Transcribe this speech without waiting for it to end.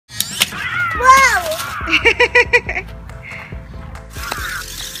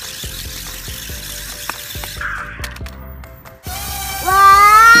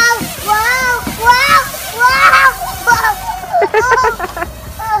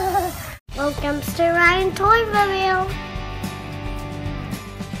Mr. Ryan ToysReview.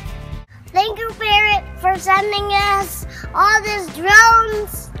 Thank you, Parrot, for sending us all these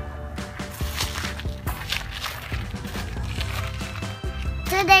drones.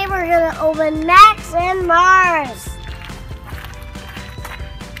 Today we're gonna open Max and Mars.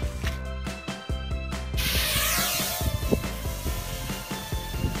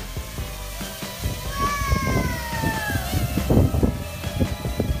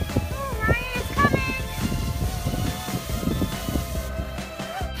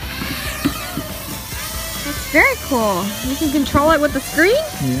 Very cool. You can control it with the screen?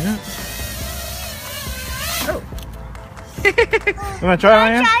 Yeah. Oh. You want to try,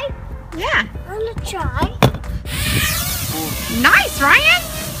 Ryan? Yeah. I'm gonna try. Nice, Ryan.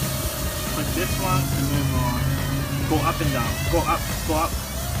 Click this one and move on. Go up and down. Go up. Go up.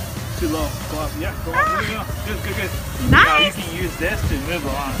 Too low. Go up. Yeah, go up. There you go. Good, good, good. Nice. Now you can use this to move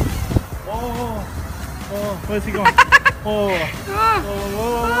on. Oh. Oh. Where's he going? Oh. Oh.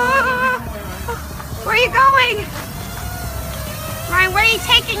 Where are you going? Ryan, where are you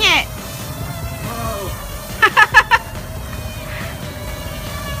taking it?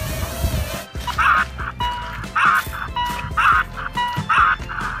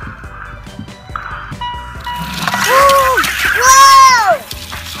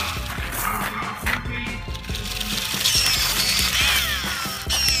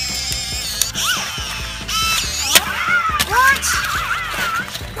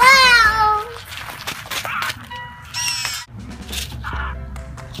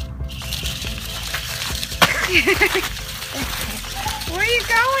 Where are you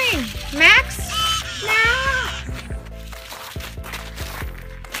going, Max? No.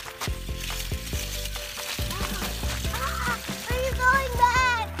 Where are you going,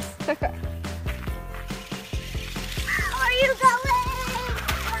 Max? Where are you going?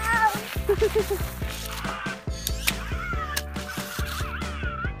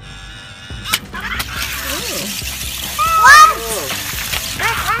 What?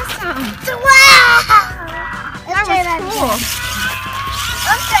 That's awesome. Wow! That was cool.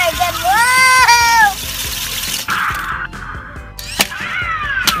 Okay, then. Whoa!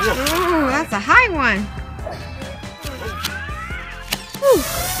 Ooh, that's a high one. Whew.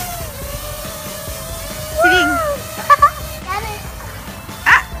 Got it.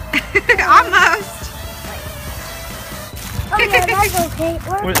 Ah, almost. Oh, no, that's okay.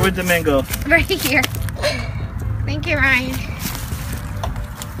 Where'd the man go? Right here. Thank you, Ryan.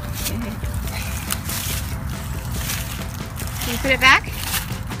 Can you put it back?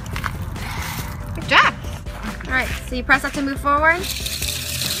 Good job. All right, so you press that to move forward.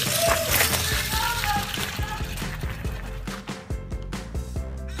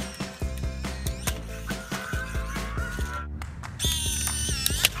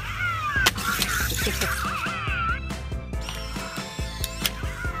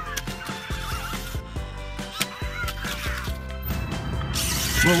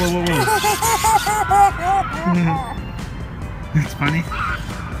 Whoa, whoa, whoa, whoa. That's funny.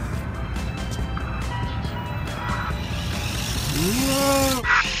 Whoa.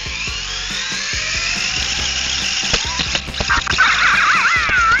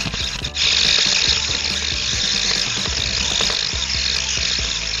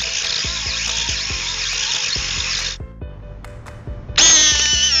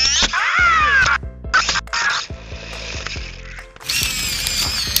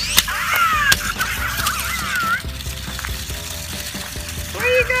 Where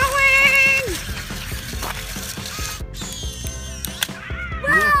are you going?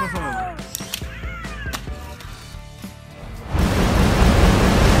 Whoa.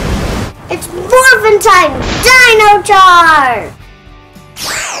 It's morphin' time! Dino Charge!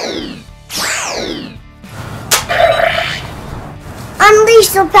 Unleash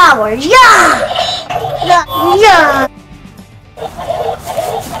the power! Yeah! Yeah! Yeah!